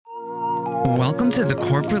Welcome to the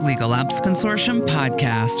Corporate Legal Ops Consortium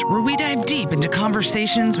podcast, where we dive deep into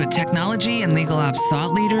conversations with technology and legal ops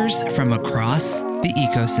thought leaders from across the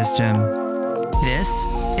ecosystem. This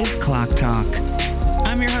is Clock Talk.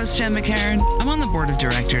 I'm your host, Jen McCarran. I'm on the board of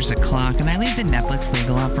directors at Clock, and I lead the Netflix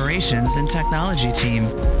legal operations and technology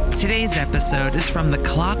team. Today's episode is from the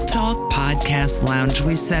Clock Talk podcast lounge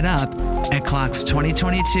we set up at Clock's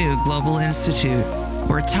 2022 Global Institute,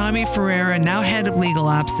 where Tommy Ferreira, now head of legal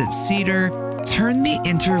ops at Cedar, turned the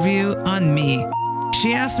interview on me.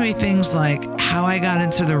 She asked me things like how I got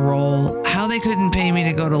into the role, how they couldn't pay me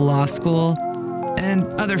to go to law school, and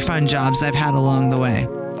other fun jobs I've had along the way.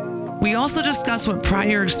 We also discuss what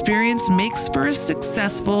prior experience makes for a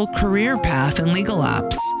successful career path in legal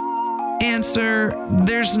ops. Answer,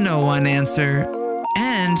 there's no one answer.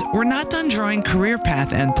 And we're not done drawing career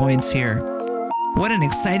path endpoints here. What an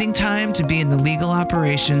exciting time to be in the legal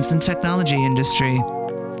operations and technology industry.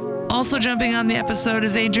 Also jumping on the episode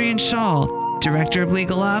is Adrian Shaw, Director of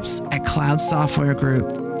Legal Ops at Cloud Software Group.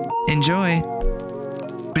 Enjoy.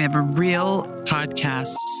 We have a real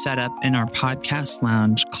podcast set up in our podcast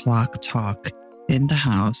lounge, Clock Talk, in the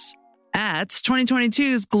house at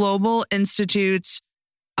 2022's Global Institute.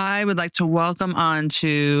 I would like to welcome on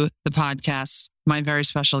to the podcast my very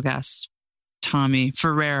special guest, Tommy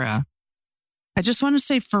Ferreira. I just want to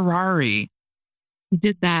say Ferrari. You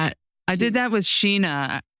did that. I did that with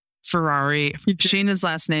Sheena Ferrari. Sheena's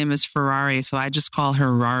last name is Ferrari, so I just call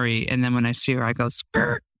her Rari. And then when I see her, I go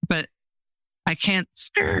skirt. But I can't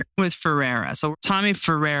skirt with Ferreira. So Tommy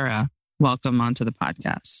Ferreira, welcome onto the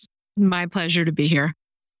podcast. My pleasure to be here.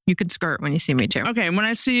 You could skirt when you see me too. Okay, when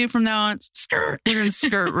I see you from now on, skirt. We're going to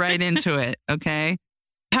skirt right into it, okay?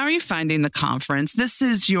 How are you finding the conference? This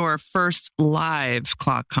is your first live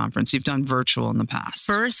Clock conference. You've done virtual in the past.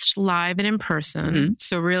 First live and in person. Mm-hmm.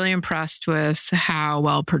 So really impressed with how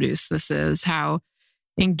well produced this is, how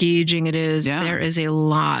engaging it is. Yeah. There is a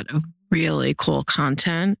lot of really cool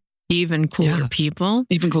content, even cooler people.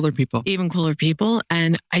 Even cooler people. Even cooler people.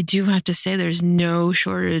 And I do have to say there's no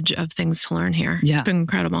shortage of things to learn here. Yeah. It's been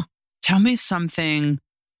incredible. Tell me something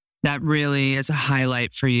that really is a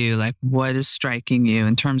highlight for you. Like, what is striking you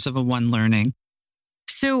in terms of a one learning?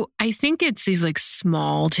 So I think it's these like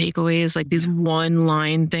small takeaways, like these one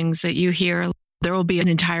line things that you hear. There will be an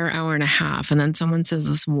entire hour and a half, and then someone says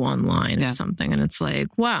this one line of something, and it's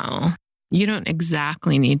like, wow, you don't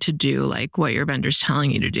exactly need to do like what your vendor's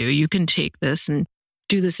telling you to do. You can take this and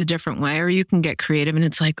do this a different way, or you can get creative. And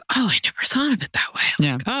it's like, oh, I never thought of it that way.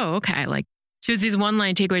 Like, oh, okay. Like, so it's these one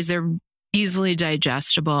line takeaways. They're easily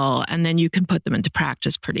digestible, and then you can put them into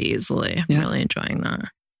practice pretty easily. I'm really enjoying that.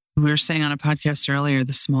 We were saying on a podcast earlier,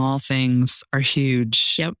 the small things are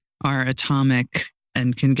huge, are atomic,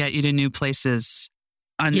 and can get you to new places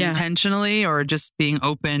unintentionally or just being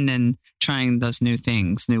open and trying those new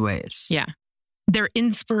things, new ways. Yeah. They're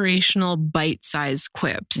inspirational, bite-sized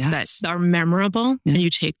quips that are memorable, and you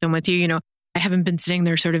take them with you. You know, I haven't been sitting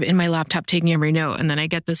there sort of in my laptop taking every note, and then I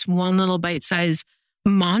get this one little bite-sized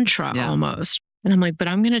mantra almost. And I'm like, but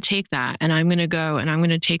I'm going to take that, and I'm going to go, and I'm going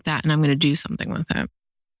to take that, and I'm going to do something with it.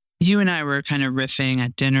 You and I were kind of riffing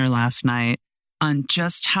at dinner last night on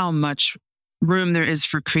just how much room there is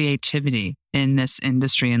for creativity in this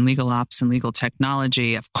industry and legal ops and legal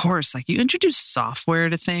technology. Of course, like you introduce software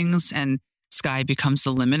to things and sky becomes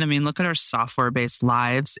the limit. I mean, look at our software-based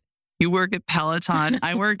lives. You work at Peloton.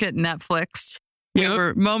 I work at Netflix. We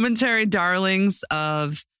were momentary darlings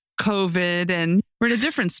of COVID, and we're in a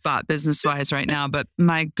different spot business-wise right now. But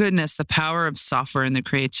my goodness, the power of software and the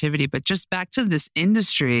creativity. But just back to this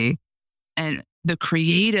industry and the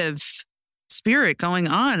creative spirit going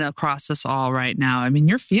on across us all right now. I mean,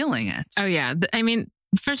 you're feeling it. Oh, yeah. I mean,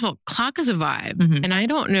 first of all, Clock is a vibe. Mm-hmm. And I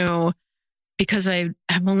don't know, because I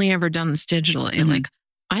have only ever done this digitally. Mm-hmm. Like,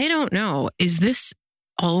 I don't know, is this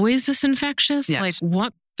always this infectious? Yes. Like,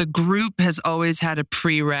 what? The group has always had a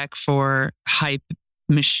prereq for hype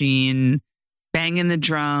machine, banging the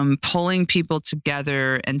drum, pulling people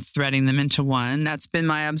together and threading them into one. That's been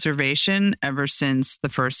my observation ever since the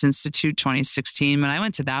first Institute 2016. When I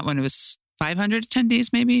went to that one, it was 500 attendees,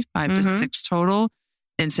 maybe 5 to 6 total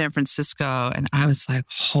in San Francisco. And I was like,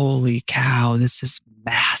 holy cow, this is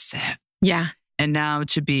massive. Yeah. And now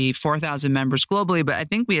to be 4,000 members globally, but I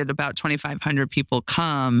think we had about 2,500 people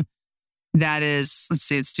come. That is,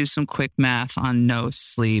 let's do some quick math on no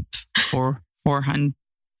sleep for 400.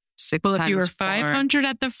 Well, if you were 500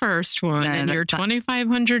 at the first one and you're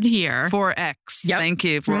 2,500 here. 4X. Yep. Thank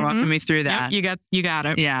you for walking me through that. Yep, you got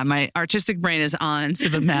it. Yeah, my artistic brain is on, so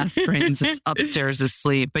the math brain is upstairs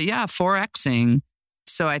asleep. But yeah, 4Xing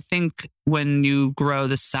So I think when you grow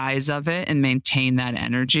the size of it and maintain that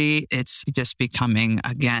energy, it's just becoming,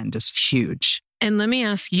 again, just huge. And let me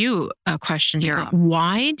ask you a question here. Yeah.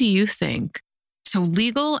 Why do you think, so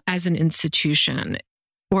legal as an institution,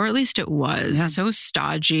 or at least it was, so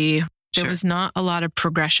stodgy, there was not a lot of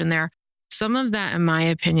progression there. Some of that, in my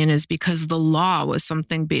opinion, is because the law was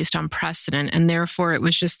something based on precedent, and therefore it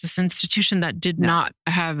was just this institution that did not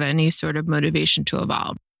have any sort of motivation to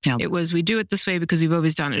evolve. Yeah. It was, we do it this way because we've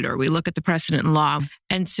always done it, or we look at the precedent in law.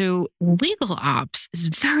 And so legal ops is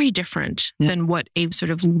very different than what a sort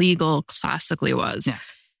of legal classically was. Yeah.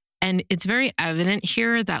 And it's very evident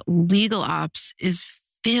here that legal ops is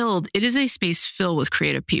filled, it is a space filled with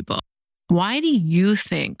creative people. Why do you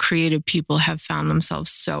think creative people have found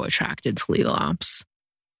themselves so attracted to legal ops?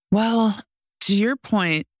 Well, to your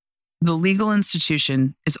point, the legal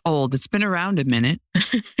institution is old. It's been around a minute.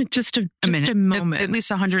 just a moment. At least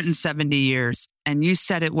 170 years. And you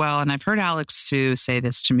said it well. And I've heard Alex Sue say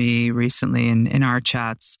this to me recently in our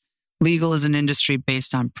chats. Legal is an industry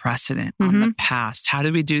based on precedent, on the past. How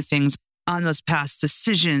do we do things on those past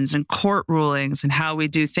decisions and court rulings? And how we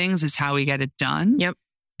do things is how we get it done. Yep.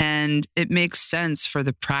 And it makes sense for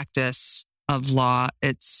the practice of law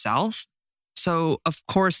itself. So, of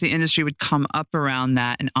course, the industry would come up around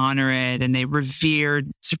that and honor it. And they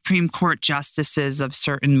revered Supreme Court justices of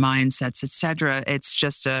certain mindsets, et cetera. It's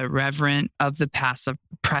just a reverent of the past, of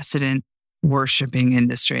precedent worshiping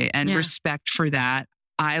industry and respect for that.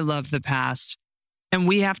 I love the past. And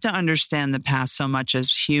we have to understand the past so much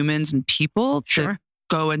as humans and people to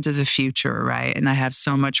go into the future, right? And I have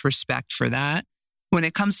so much respect for that. When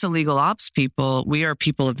it comes to legal ops people, we are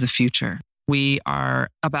people of the future. We are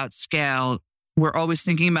about scale. We're always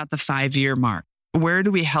thinking about the 5-year mark. Where do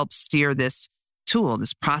we help steer this tool,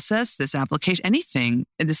 this process, this application, anything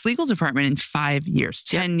in this legal department in 5 years,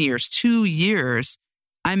 10 years, 2 years?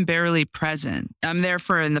 I'm barely present. I'm there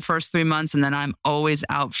for in the first 3 months, and then I'm always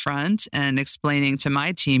out front and explaining to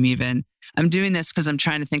my team even, I'm doing this because I'm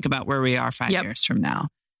trying to think about where we are 5 years from now.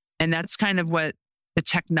 And that's kind of what the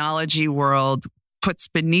technology world puts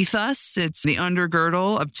beneath us. It's the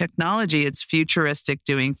undergirdle of technology. It's futuristic,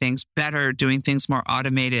 doing things better, doing things more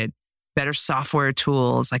automated, better software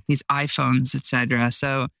tools like these iPhones, et cetera.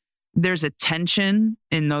 So there's a tension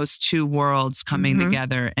in those two worlds coming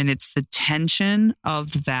together. And it's the tension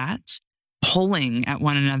of that pulling at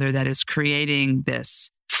one another that is creating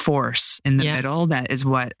this force in the middle. That is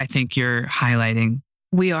what I think you're highlighting.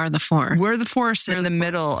 We are the force. We're the force in the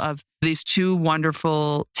middle of these two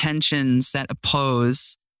wonderful tensions that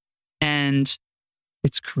oppose, and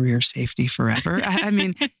it's career safety forever. I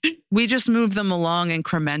mean, we just move them along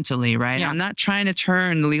incrementally, right? Yeah. I'm not trying to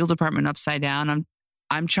turn the legal department upside down.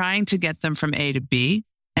 I'm trying to get them from A to B,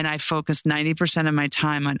 and I focus 90% of my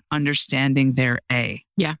time on understanding their A.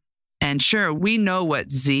 Yeah. And sure, we know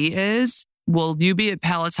what Z is. Will you be at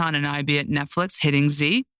Peloton and I be at Netflix hitting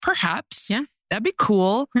Z? Perhaps. Yeah. That'd be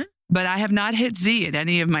cool. But I have not hit Z at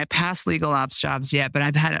any of my past legal ops jobs yet, but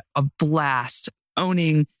I've had a blast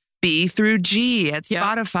owning B through G at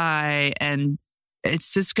Spotify, and at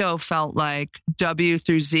Cisco felt like W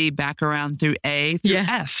through Z back around through A through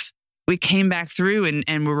F. We came back through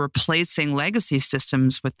and we're replacing legacy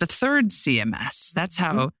systems with the third CMS. That's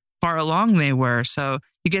how far along they were. So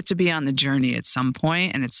you get to be on the journey at some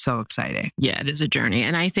point, and it's so exciting. Yeah, it is a journey.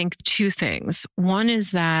 And I think two things. One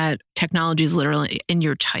is that technology is literally in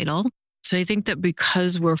your title. So I think that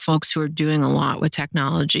because we're folks who are doing a lot with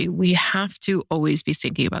technology, we have to always be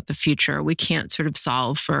thinking about the future. We can't sort of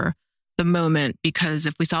solve for the moment, because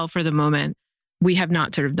if we solve for the moment, we have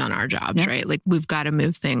not sort of done our jobs, right? Like, we've got to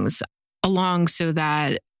move things along so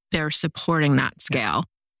that they're supporting that scale.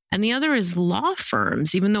 And the other is law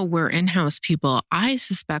firms. Even though we're in-house people, I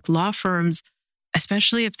suspect law firms,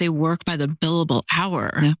 especially if they work by the billable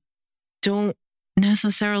hour, don't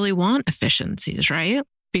necessarily want efficiencies, right?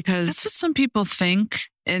 Because that's what some people think.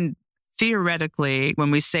 And theoretically,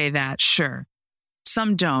 when we say that, sure,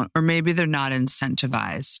 some don't, or maybe they're not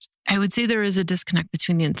incentivized. I would say there is a disconnect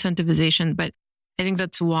between the incentivization, but I think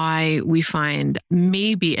that's why we find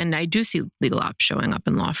maybe, and I do see legal ops showing up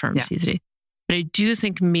in law firms these days, but I do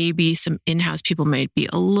think maybe some in-house people might be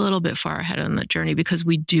a little bit far ahead on that journey, because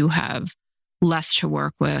we do have less to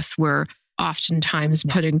work with. We're oftentimes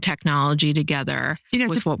putting technology together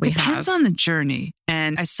with what we have. Depends on the journey.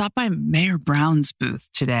 And I stopped by Mayor Brown's booth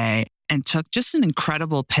today and took just an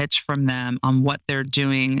incredible pitch from them on what they're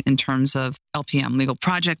doing in terms of LPM, legal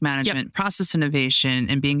project management, process innovation,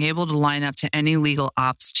 and being able to line up to any legal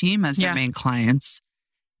ops team as their main clients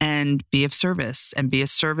and be of service, and be a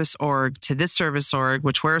service org to this service org,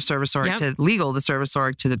 which we're a service org to legal, the service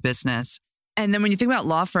org to the business. And then when you think about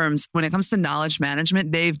law firms, when it comes to knowledge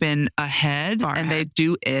management, they've been ahead Far and ahead. they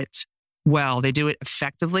do it well. They do it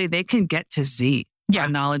effectively. They can get to Z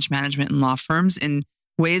on knowledge management in law firms in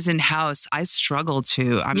ways in-house I struggle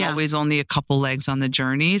to. I'm always only a couple legs on the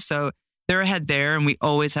journey. So they're ahead there and we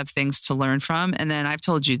always have things to learn from. And then I've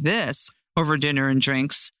told you this over dinner and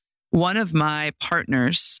drinks. One of my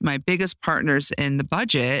partners, my biggest partners in the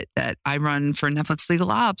budget that I run for Netflix Legal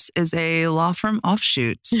Ops is a law firm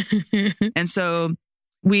offshoot. And so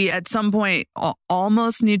we at some point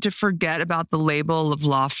almost need to forget about the label of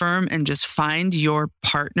law firm and just find your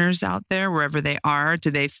partners out there wherever they are. Do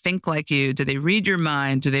they think like you? Do they read your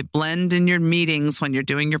mind? Do they blend in your meetings when you're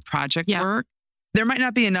doing your project work? There might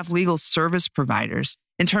not be enough legal service providers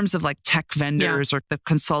in terms of like tech vendors or the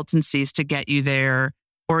consultancies to get you there.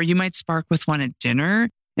 Or you might spark with one at dinner.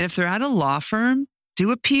 And if they're at a law firm,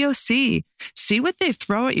 do a POC. See what they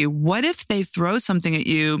throw at you. What if they throw something at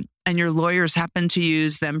you and your lawyers happen to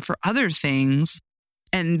use them for other things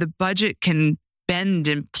and the budget can bend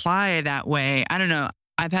and ply that way? I don't know.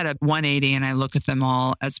 I've had a 180 and I look at them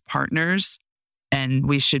all as partners and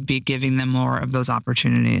we should be giving them more of those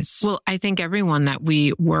opportunities. Well, I think everyone that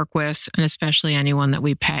we work with, and especially anyone that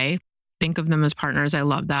we pay, think of them as partners. I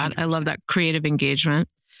love that. 100%. I love that creative engagement.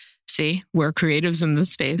 See, we're creatives in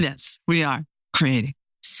this space. Yes, we are creating.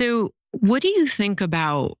 So what do you think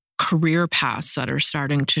about career paths that are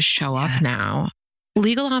starting to show up now?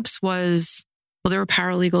 Legal ops was, there were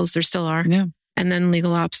paralegals, there still are. Yeah. And then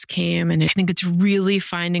legal ops came, and I think it's really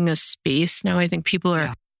finding a space now. I think people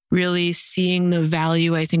are really seeing the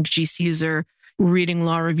value. I think GCs are reading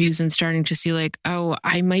law reviews and starting to see like, oh,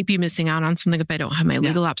 I might be missing out on something if I don't have my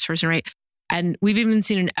legal ops person right. And we've even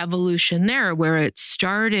seen an evolution there where it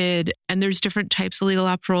started, and there's different types of legal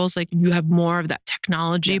ops roles. Like you have more of that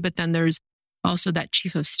technology, but then there's also that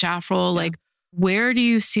chief of staff role. Like, where do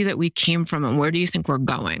you see that we came from and where do you think we're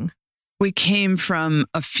going? We came from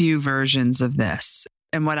a few versions of this.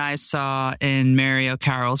 And what I saw in Mary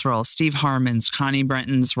O'Carroll's role, Steve Harmon's, Connie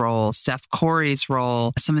Brenton's role, Steph Corey's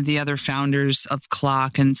role, some of the other founders of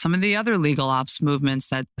Clock and some of the other legal ops movements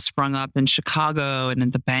that sprung up in Chicago and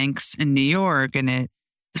at the banks in New York. And it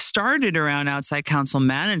started around outside counsel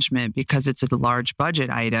management because it's a large budget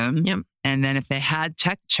item. Yep. And then if they had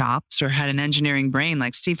tech chops or had an engineering brain,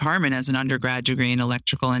 like Steve Harmon has an undergrad degree in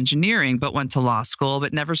electrical engineering, but went to law school,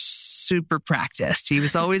 but never super practiced. He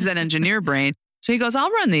was always that engineer brain. So he goes, I'll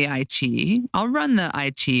run the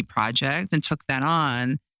IT project, and took that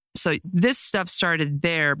on. So this stuff started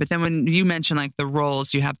there. But then when you mention like the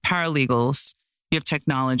roles, you have paralegals, you have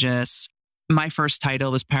technologists. My first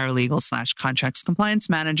title was paralegal / contracts compliance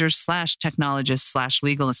manager / technologist /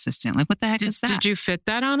 legal assistant. Like, what the heck is that? Did you fit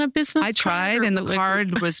that on a business I tried, and the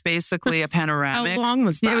card was basically a panoramic. How long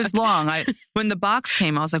was that? It was long. When the box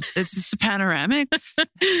came, I was like, is this a panoramic?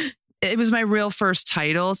 It was my real first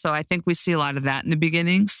title. So I think we see a lot of that in the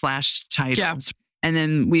beginning / titles. Yeah. And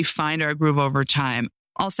then we find our groove over time.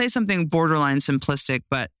 I'll say something borderline simplistic,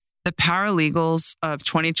 but the paralegals of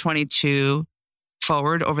 2022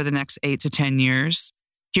 forward over the next 8 to 10 years,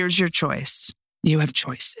 here's your choice. You have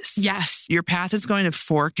choices. Yes. Your path is going to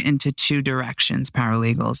fork into 2 directions,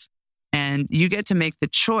 paralegals. And you get to make the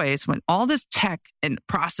choice when all this tech and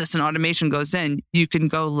process and automation goes in, you can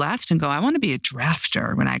go left and go, I want to be a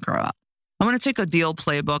drafter when I grow up. I want to take a deal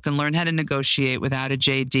playbook and learn how to negotiate without a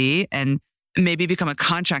JD and maybe become a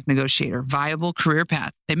contract negotiator, viable career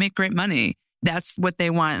path. They make great money. That's what they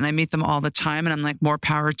want. And I meet them all the time. And I'm like, more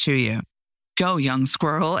power to you. Go, young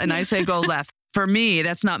squirrel. And I say, go left. For me,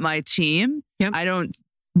 that's not my team. Yep. I don't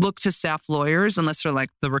look to staff lawyers unless they're like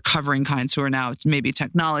the recovering kinds who are now maybe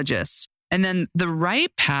technologists. And then the right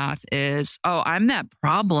path is, I'm that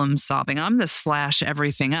problem solving. I'm the /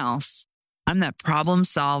 everything else. I'm that problem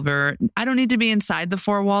solver. I don't need to be inside the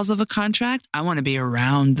 4 walls of a contract. I want to be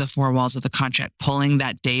around the 4 walls of the contract, pulling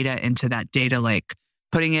that data into that data lake,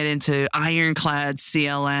 putting it into ironclad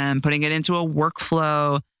CLM, putting it into a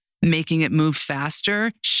workflow, making it move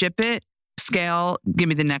faster, ship it, scale, give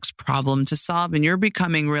me the next problem to solve. And you're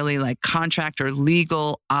becoming really like contract or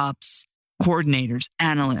legal ops coordinators,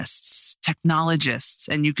 analysts, technologists,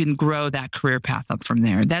 and you can grow that career path up from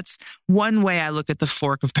there. That's one way I look at the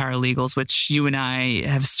fork of paralegals, which you and I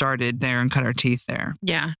have started there and cut our teeth there.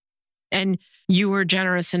 Yeah. And you were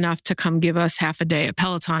generous enough to come give us half a day at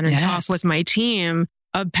Peloton and talk with my team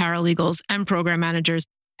of paralegals and program managers.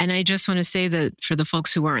 And I just want to say that for the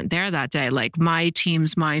folks who weren't there that day, like my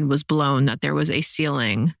team's mind was blown that there was a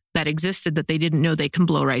ceiling that existed that they didn't know they can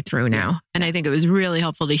blow right through now. And I think it was really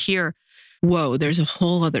helpful to hear whoa, there's a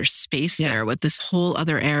whole other space there with this whole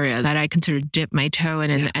other area that I can sort of dip my toe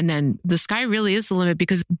in. And then the sky really is the limit,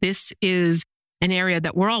 because this is an area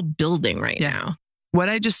that we're all building right now. What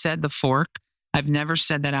I just said, the fork, I've never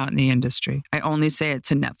said that out in the industry. I only say it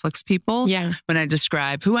to Netflix people. Yeah. When I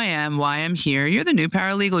describe who I am, why I'm here. You're the new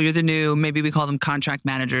paralegal. You're the new, maybe we call them contract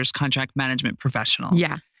managers, contract management professionals.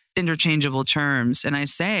 Yeah. Interchangeable terms. And I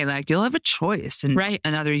say, like, you'll have a choice in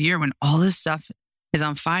another year when all this stuff is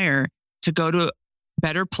on fire to go to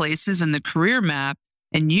better places in the career map,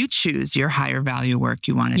 and you choose your higher value work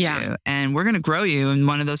you want to do. And we're going to grow you in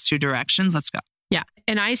one of those two directions. Let's go. Yeah.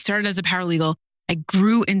 And I started as a paralegal. I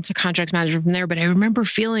grew into contracts management from there, but I remember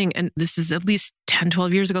feeling, and this is at least 10,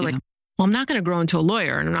 12 years ago, like, well, I'm not going to grow into a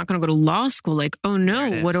lawyer and I'm not going to go to law school. Like, oh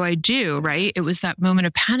no, what do I do? Right. It was that moment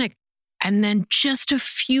of panic. And then just a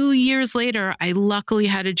few years later, I luckily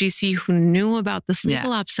had a GC who knew about this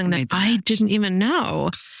legal ops thing that I didn't even know.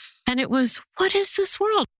 And it was, what is this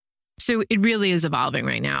world? So it really is evolving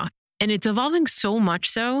right now. And it's evolving so much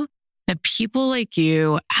so that people like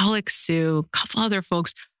you, Alex Sue, a couple other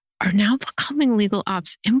folks are now becoming legal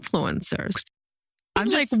ops influencers. I'm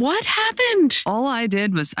like, what happened? All I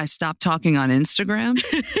did was I stopped talking on Instagram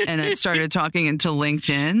and I started talking into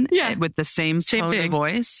LinkedIn with the same tone of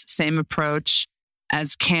voice, same approach,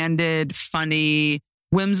 as candid, funny,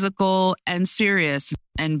 whimsical, and serious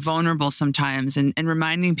and vulnerable sometimes. And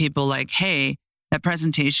reminding people like, hey, that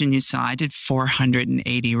presentation you saw, I did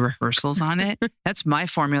 480 rehearsals on it. That's my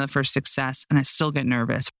formula for success. And I still get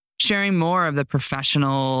nervous. Sharing more of the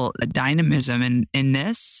professional dynamism in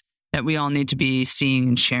this that we all need to be seeing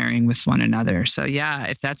and sharing with one another. So yeah,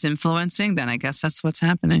 if that's influencing, then I guess that's what's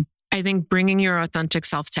happening. I think bringing your authentic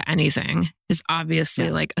self to anything is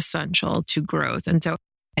obviously like essential to growth. And so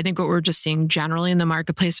I think what we're just seeing generally in the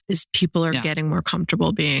marketplace is people are getting more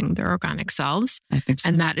comfortable being their organic selves. I think so.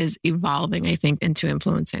 And that is evolving, I think, into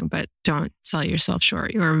influencing. But don't sell yourself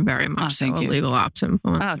short. You are very much so a legal ops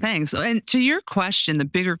influencer. Oh, thanks. And to your question, the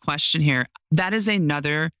bigger question here, that is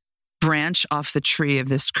another branch off the tree of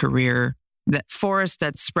this career, that forest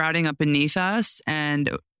that's sprouting up beneath us. And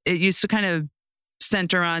it used to kind of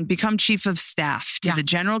center on become chief of staff to the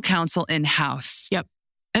general counsel in-house. Yep.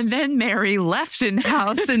 And then Mary left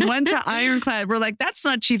in-house and went to Ironclad. We're like, that's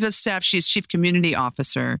not chief of staff. She's chief community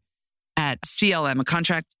officer at CLM, a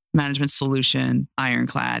contract management solution,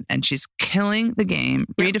 Ironclad. And she's killing the game,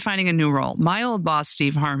 redefining a new role. My old boss,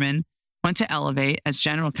 Steve Harmon, went to Elevate as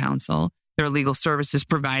general counsel. Their legal services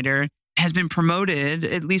provider, has been promoted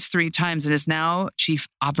at least 3 times and is now chief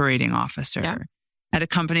operating officer at a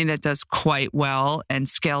company that does quite well and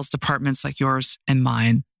scales departments like yours and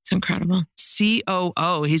mine. It's incredible.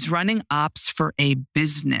 COO. He's running ops for a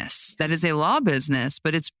business that is a law business,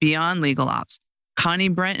 but it's beyond legal ops. Connie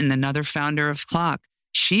Brenton, another founder of Clock,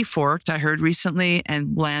 she forked, I heard recently,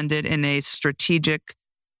 and landed in a strategic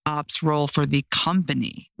ops role for the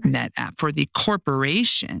company, NetApp, for the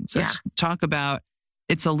corporation. So talk about,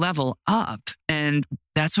 it's a level up. And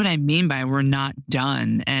that's what I mean by we're not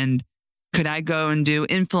done. And could I go and do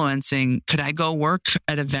influencing? Could I go work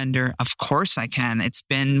at a vendor? Of course I can. It's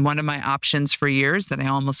been one of my options for years that I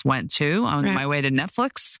almost went to on my way to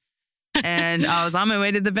Netflix. And I was on my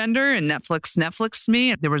way to the vendor and Netflixed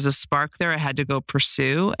me. There was a spark there I had to go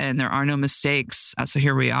pursue, and there are no mistakes. So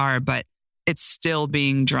here we are, but it's still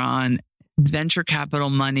being drawn. Venture capital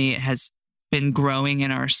money has been growing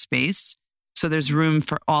in our space. So there's room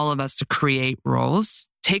for all of us to create roles,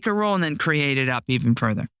 take a role and then create it up even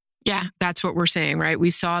further. Yeah, that's what we're saying, right?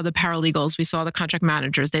 We saw the paralegals, we saw the contract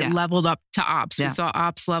managers, they leveled up to ops. We saw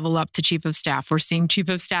ops level up to chief of staff. We're seeing chief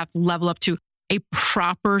of staff level up to a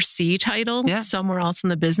proper C title somewhere else in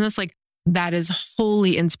the business. Like, that is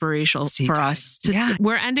wholly inspirational for us.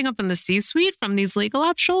 We're ending up in the C-suite from these legal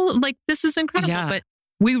ops roles. Like, this is incredible, but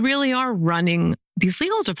we really are running these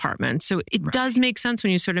legal departments. So it does make sense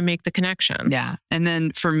when you sort of make the connection. Yeah. And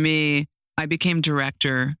then for me, I became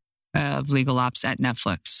director of legal ops at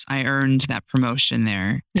Netflix. I earned that promotion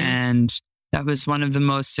there. And that was one of the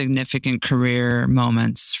most significant career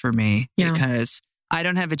moments for me because I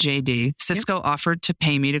don't have a JD. Cisco offered to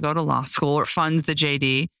pay me to go to law school or fund the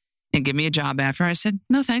JD and give me a job after. I said,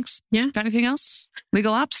 no, thanks. Got anything else?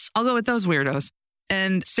 Legal ops? I'll go with those weirdos.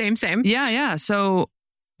 And same. Yeah. So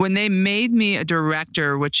when they made me a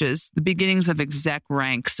director, which is the beginnings of exec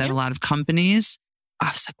ranks at a lot of companies, I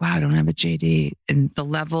was like, wow, I don't have a JD. And the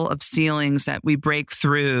level of ceilings that we break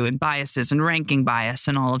through and biases and ranking bias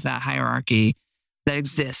and all of that hierarchy that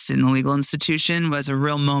exists in the legal institution was a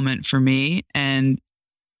real moment for me. And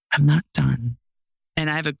I'm not done. And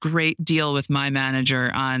I have a great deal with my manager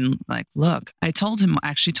on like, look, I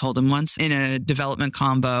actually told him once in a development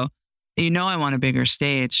combo, I want a bigger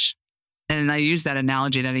stage. And I use that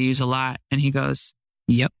analogy that I use a lot. And he goes,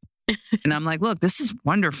 yep. And I'm like, look, this is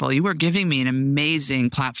wonderful. You are giving me an amazing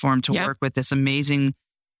platform to work with this amazing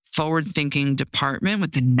forward-thinking department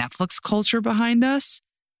with the Netflix culture behind us.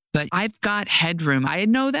 But I've got headroom. I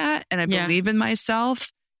know that, and I believe in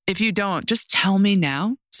myself. If you don't, just tell me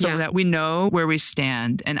now so that we know where we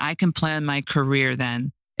stand and I can plan my career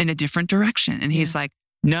then in a different direction. And he's like,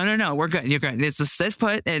 no, we're good. You're good. It's a sit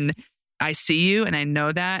put and I see you and I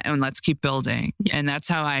know that, and let's keep building. Yeah. And that's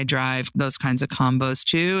how I drive those kinds of combos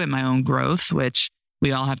too in my own growth, which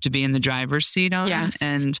we all have to be in the driver's seat on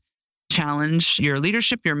and challenge your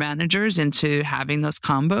leadership, your managers into having those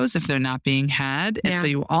combos if they're not being had. And so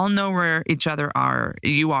you all know where each other are.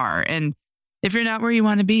 You are. And if you're not where you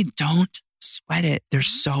want to be, don't sweat it. There's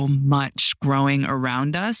so much growing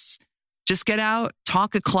around us. Just get out,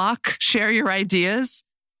 talk a clock, share your ideas.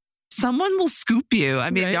 Someone will scoop you.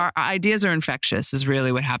 I mean, our ideas are infectious is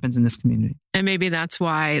really what happens in this community. And maybe that's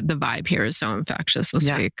why the vibe here is so infectious this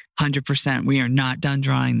week. 100%. We are not done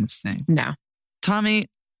drawing this thing. No. Tommy,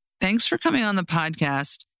 thanks for coming on the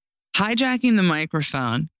podcast, hijacking the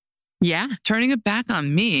microphone. Yeah. Turning it back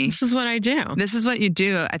on me. This is what I do. This is what you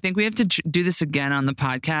do. I think we have to do this again on the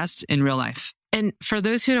podcast in real life. And for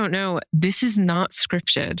those who don't know, this is not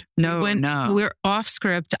scripted. No. We're off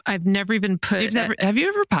script. I've never even put... Have you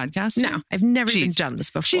ever podcasted? No, I've never even done this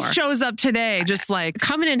before. She shows up today just like...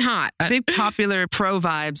 coming in hot. Big popular pro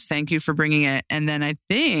vibes. Thank you for bringing it. And then I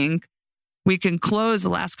think we can close the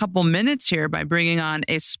last couple minutes here by bringing on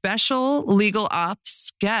a special legal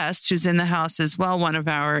ops guest who's in the house as well, one of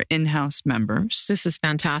our in-house members. This is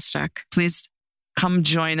fantastic. Please come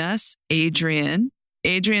join us, Adrian.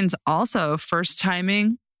 Adrian's also first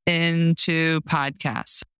timing into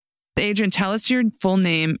podcasts. Adrian, tell us your full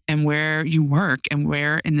name and where you work and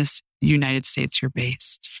where in this United States you're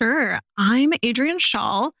based. Sure. I'm Adrian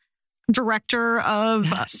Shaw, Director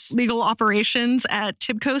of Legal Operations at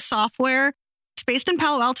Tibco Software. It's based in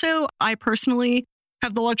Palo Alto. I personally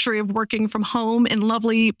have the luxury of working from home in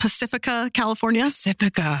lovely Pacifica, California.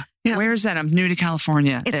 Pacifica. Yeah. Where's that? I'm new to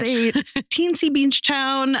California. It's a teensy beach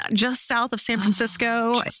town just south of San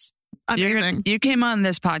Francisco. It's amazing. You came on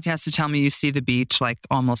this podcast to tell me you see the beach like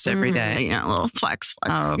almost every day. Yeah, a little flex.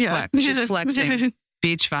 Oh, flex. She's flexing.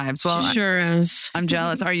 Beach vibes. Well, sure is. I'm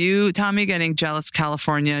jealous. Are you, Tommy, getting jealous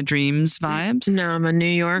California dreams vibes? No, I'm a New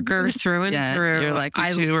Yorker through and through. You're like,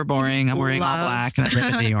 you two are boring. I'm wearing all black and I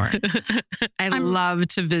live in New York. I love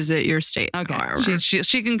to visit your state. Okay.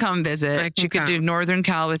 She can come visit. She could do Northern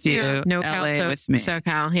Cal with you. Yeah. No Cal, LA with me.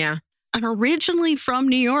 SoCal, yeah. I'm originally from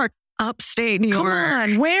New York, upstate New York. Come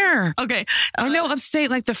on, where? Okay. I know upstate,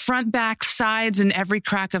 like the front, back, sides, and every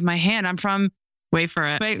crack of my hand. I'm from... Wait for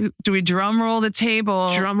it. Wait, do we drum roll the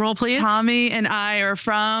table? Drum roll, please. Tommy and I are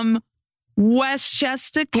from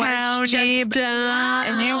Westchester County.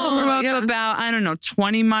 And you grew up about,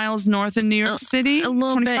 20 miles north of New York City? A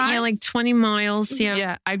little 25? bit, like 20 miles. Yeah.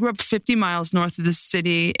 Yeah, I grew up 50 miles north of the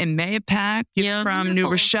city in Mayapack. You're from New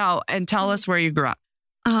Rochelle. And tell us where you grew up.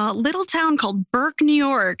 A little town called Burke, New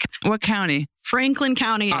York. What county? Franklin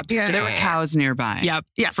County. There were cows nearby. Yep.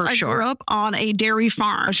 Yes, for sure. I grew up on a dairy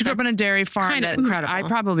farm. Oh, she grew up on a dairy farm. Kind of incredible. I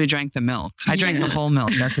probably drank the milk. I drank the whole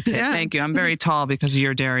milk. That's a tip. Thank you. I'm very tall because of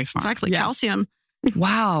your dairy farm. Exactly. Calcium.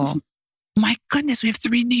 Wow. My goodness, we have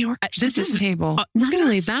 3 New Yorkers at this table. Not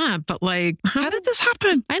only that, but like... How did this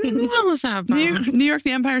happen? I didn't know this happened. New York,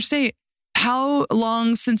 the Empire State. How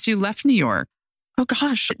long since you left New York? Oh,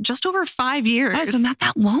 gosh. Just over 5 years. Oh, so not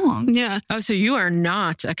that long. Yeah. Oh, so you are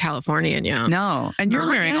not a Californian, yeah? No. And you're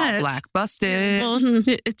wearing all black. Busted. Well,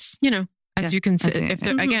 it's, as you can see, if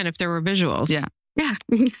there were visuals. Yeah. Yeah.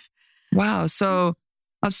 Wow. So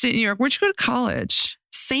upstate New York, where'd you go to college?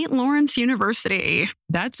 St. Lawrence University.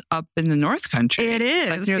 That's up in the North Country. It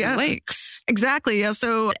is. Like near the lakes. Exactly. Yeah.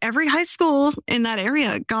 So every high school in that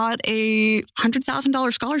area got a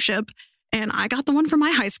 $100,000 scholarship. And I got the one from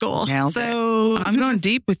my high school. So I'm going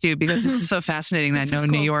deep with you because this is so fascinating that I know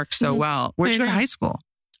New York so well. Where'd you go to high school?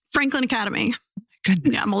 Franklin Academy. My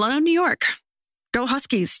goodness. Yeah, Malone, New York. Go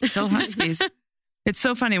Huskies. Go Huskies. It's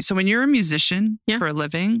so funny. So when you're a musician for a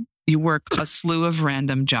living, you work a slew of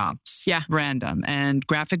random jobs. Yeah. Random. And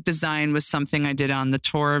graphic design was something I did on the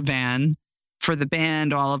tour van for the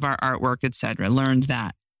band, all of our artwork, etc. Learned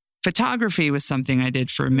that. Photography was something I did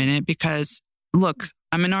for a minute because, look,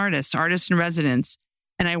 I'm an artist in residence.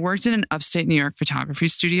 And I worked in an upstate New York photography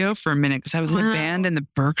studio for a minute because I was in a band in the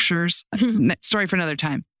Berkshires. Story for another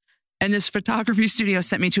time. And this photography studio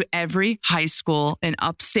sent me to every high school in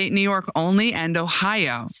upstate New York only and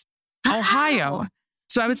Ohio. Ohio.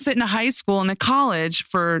 So I would sit in a high school and a college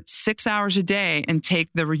for 6 hours a day and take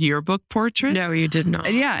the yearbook portraits. No, you did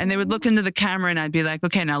not. Yeah. And they would look into the camera and I'd be like,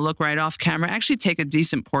 okay, now look right off camera. I actually take a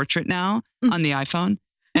decent portrait now on the iPhone.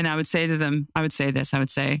 And I would say to them, I would say,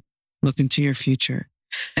 look into your future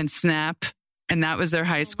and snap. And that was their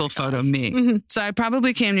high school photo of me. Mm-hmm. So I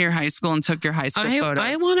probably came to your high school and took your high school photo.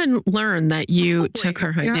 I want to learn that you took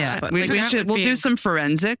her high school. Yeah, photo. we'll do some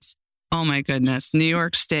forensics. Oh my goodness. New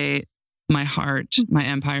York State, my heart, my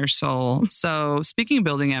empire soul. So speaking of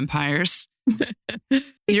building empires,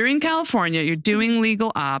 you're in California, you're doing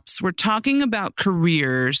legal ops. We're talking about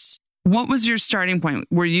careers. What was your starting point?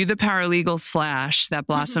 Were you the paralegal / that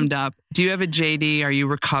blossomed up? Do you have a JD? Are you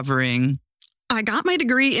recovering? I got my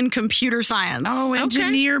degree in computer science. Oh,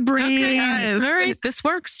 engineer brain. Okay, guys. All right, this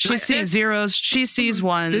works. She sees zeros. She sees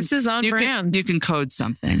ones. This is on brand. You can code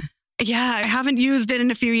something. Yeah, I haven't used it in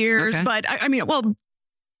a few years, but I mean, well,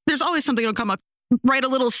 there's always something that'll come up. Write a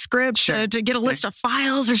little script to get a list of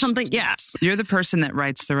files or something. Yes. You're the person that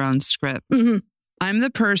writes their own script. Mm-hmm. I'm the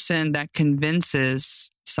person that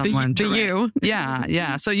convinces someone to write. you.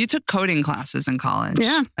 Yeah. So you took coding classes in college.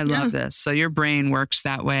 Yeah. I love this. So your brain works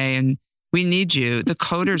that way and we need you. The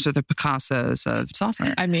coders are the Picassos of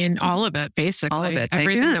software. I mean, all of it, basically. All of it.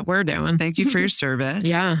 Everything that we're doing. Thank you for your service.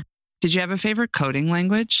 Yeah. Did you have a favorite coding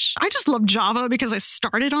language? I just love Java because I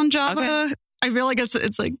started on Java. Okay. I feel like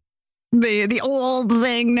it's like the old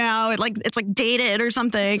thing now. It's like dated or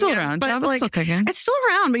something. It's still around. But Java's like, still kicking. it's still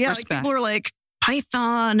around. But yeah, like Respect. people are like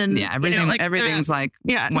Python and everything's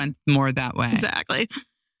went more that way. Exactly.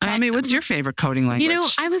 Tell me, what's your favorite coding language? You know,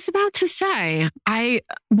 I was about to say, I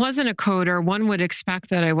wasn't a coder. One would expect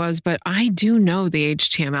that I was, but I do know the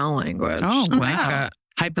HTML language. Oh, wow. Like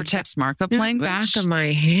hypertext markup language? Back of my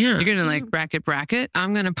hand. You're going to bracket?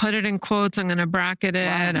 I'm going to put it in quotes. I'm going to bracket it.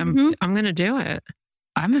 Wow. I'm going to do it.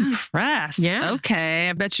 I'm impressed. Yeah. Okay.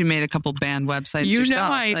 I bet you made a couple band websites You yourself.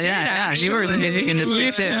 know I did. Yeah. You were in the music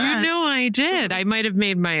industry too. You know I did. I might have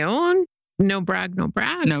made my own. No brag, no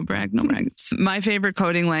brag. No brag, no brag. My favorite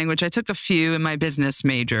coding language, I took a few in my business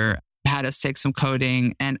major, had us take some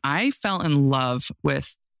coding, and I fell in love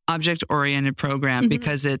with object-oriented program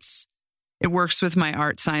because it works with my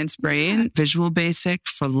art science brain. Visual Basic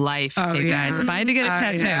for life, you guys. If I had to get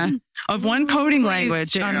a tattoo of one coding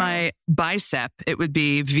language on my bicep, it would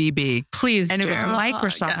be VB. Please And it was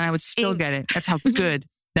Microsoft, and I would still get it. That's how good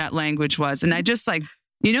that language was. And I just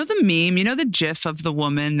you know the meme, you know the GIF of the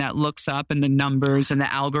woman that looks up and the numbers and the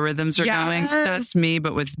algorithms are going? That's me,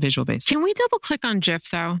 but with Visual Basic. Can we double click on GIF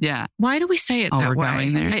though? Yeah. Why do we say it that we're way?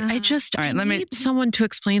 going there. I just All right, I need someone to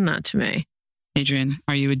explain that to me. Adrian,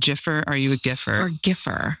 are you a GIFer? Are you a GIFer? Or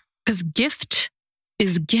GIFer. Because gift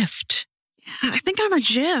is gift. I think I'm a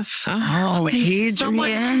GIF. Oh,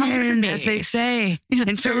 Adrian, as they say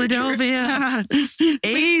in Philadelphia.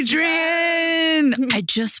 Adrian! I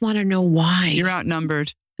just want to know why. You're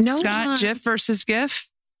outnumbered. No, Scott, GIF versus GIF?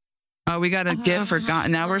 Oh, we got a GIF.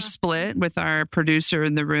 Now we're split with our producer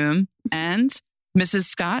in the room and Mrs.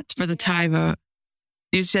 Scott for the tie vote.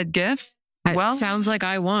 You said GIF? Well, sounds like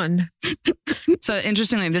I won. So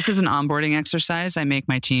interestingly, this is an onboarding exercise I make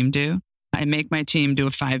my team do. I make my team do a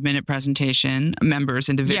 5-minute presentation, members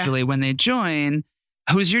individually when they join.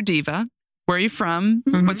 Who's your diva? Where are you from?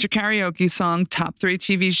 Mm-hmm. What's your karaoke song? Top 3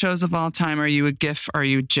 TV shows of all time. Are you a GIF? Are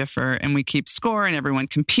you a GIFer? And we keep score and everyone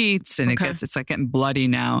competes and it's like getting bloody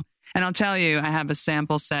now. And I'll tell you, I have a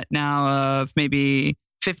sample set now of maybe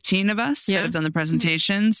 15 of us that have done the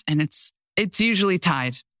presentations and it's usually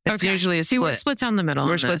tied. It's usually a split. We're split down the middle.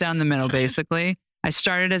 We're split down the middle, basically. I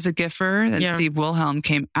started as a GIFer. Then Steve Wilhelm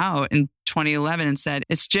came out in 2011 and said,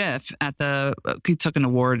 it's GIF he took an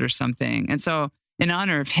award or something. And so in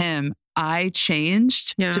honor of him, I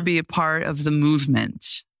changed to be a part of the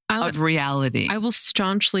movement of reality. I will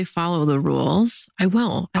staunchly follow the rules. I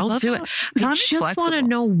will. I'll do it. I just want to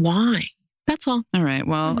know why. That's all. All right.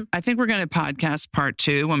 Well, I think we're going to podcast part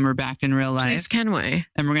 2 when we're back in real life. Please, can we?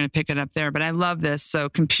 And we're going to pick it up there. But I love this. So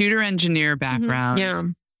computer engineer background. Yeah.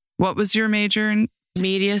 What was your major in?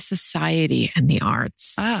 Media, society, and the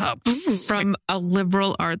arts. Oh, from a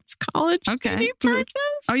liberal arts college. Okay.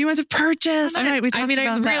 Oh, you went to Purchase. All right. We talked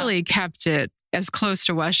about that. I really kept it as close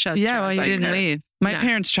to Westchester. Yeah, well, you didn't leave. My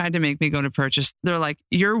parents tried to make me go to Purchase. They're like,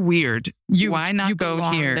 you're weird. Why not go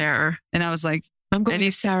here? There. And I was like, I'm going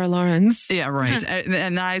to Sarah Lawrence. Yeah, right.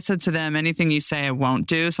 And I said to them, anything you say I won't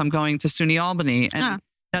do. So I'm going to SUNY Albany. And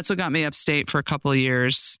that's what got me upstate for a couple of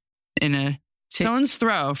years in a stone's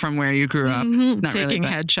throw from where you grew up. Not taking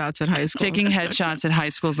really, headshots at high school. Taking headshots at high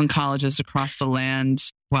schools and colleges across the land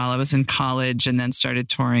while I was in college and then started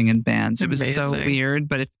touring in bands. It was so weird.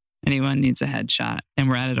 But if anyone needs a headshot and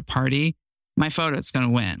we're at a party, my photo is going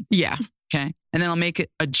to win. Yeah. Okay. And then I'll make it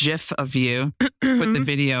a GIF of you with the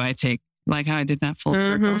video I take, like how I did that full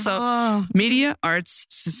circle. So Media Arts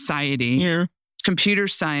Society, Yeah. computer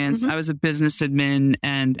science. I was a business admin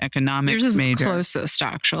and economics Yours is major. closest,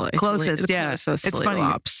 actually. Closest, The yeah. closest It's to funny.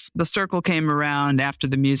 legal ops. The circle came around after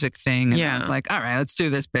the music thing. And I Yeah. was like, all right, let's do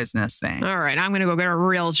this business thing. All right, I'm going to go get a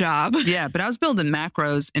real job. Yeah, but I was building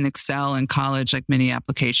macros in Excel in college, like mini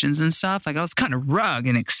applications and stuff. Like I was kind of rug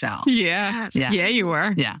in Excel. Yeah. Yeah. Yeah, you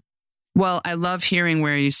were. Yeah. Well, I love hearing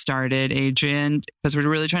where you started, Adrian, because we're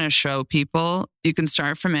really trying to show people you can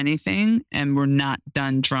start from anything and we're not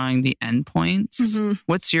done drawing the endpoints.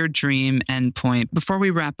 What's your dream endpoint? Before we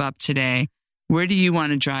wrap up today, where do you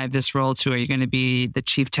want to drive this role to? Are you going to be the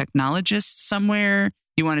chief technologist somewhere?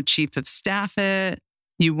 You want to chief of staff it?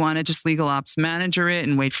 You want to just legal ops manager it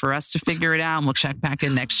and wait for us to figure it out and we'll check back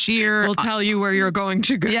in next year? We'll tell you where you're going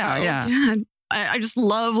to go. Yeah. I just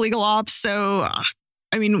love legal ops. So,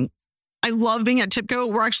 I mean, I love being at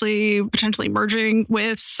TIBCO. We're actually potentially merging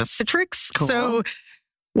with Citrix. Cool. So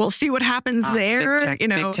we'll see what happens there. It's big you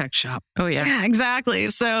know, tech shop. Oh, yeah. yeah, exactly.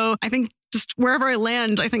 So I think just wherever I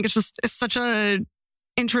land, I think it's such a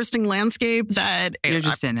interesting landscape that You're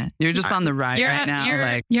just in it. You're just on the ride right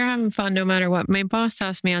now. You're having fun no matter what. My boss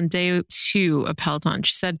asked me on day 2 of Peloton,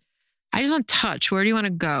 she said, I just want to touch. Where do you want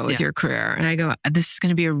to go with your career? And I go, this is going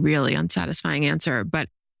to be a really unsatisfying answer, but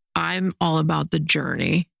I'm all about the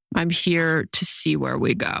journey. I'm here to see where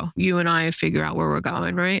we go. You and I figure out where we're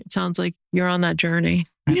going, right? It sounds like you're on that journey.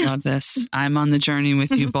 I love this. I'm on the journey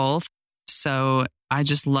with you both. So I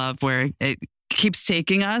just love where it keeps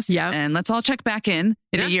taking us. Yeah. And let's all check back in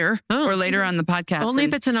a year or later on the podcast. Only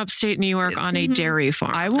if it's in upstate New York on a dairy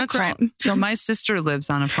farm. I will That's call. right. So my sister lives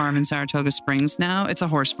on a farm in Saratoga Springs now. It's a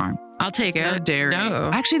horse farm. I'll take No it. dairy. No,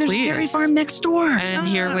 Actually, there's a dairy please. farm next door. And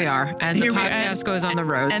here we are. And Here the we are. podcast goes on the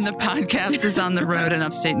road. And the podcast is on the road in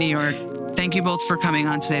upstate New York. Thank you both for coming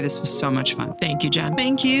on today. This was so much fun. Thank you, Jen.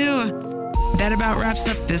 Thank you. That about wraps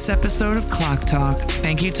up this episode of Clock Talk.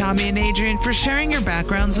 Thank you, Tommy and Adrian, for sharing your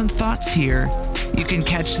backgrounds and thoughts here. You can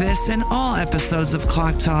catch this and all episodes of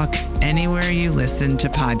Clock Talk anywhere you listen to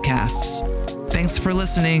podcasts. Thanks for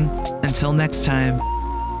listening. Until next time.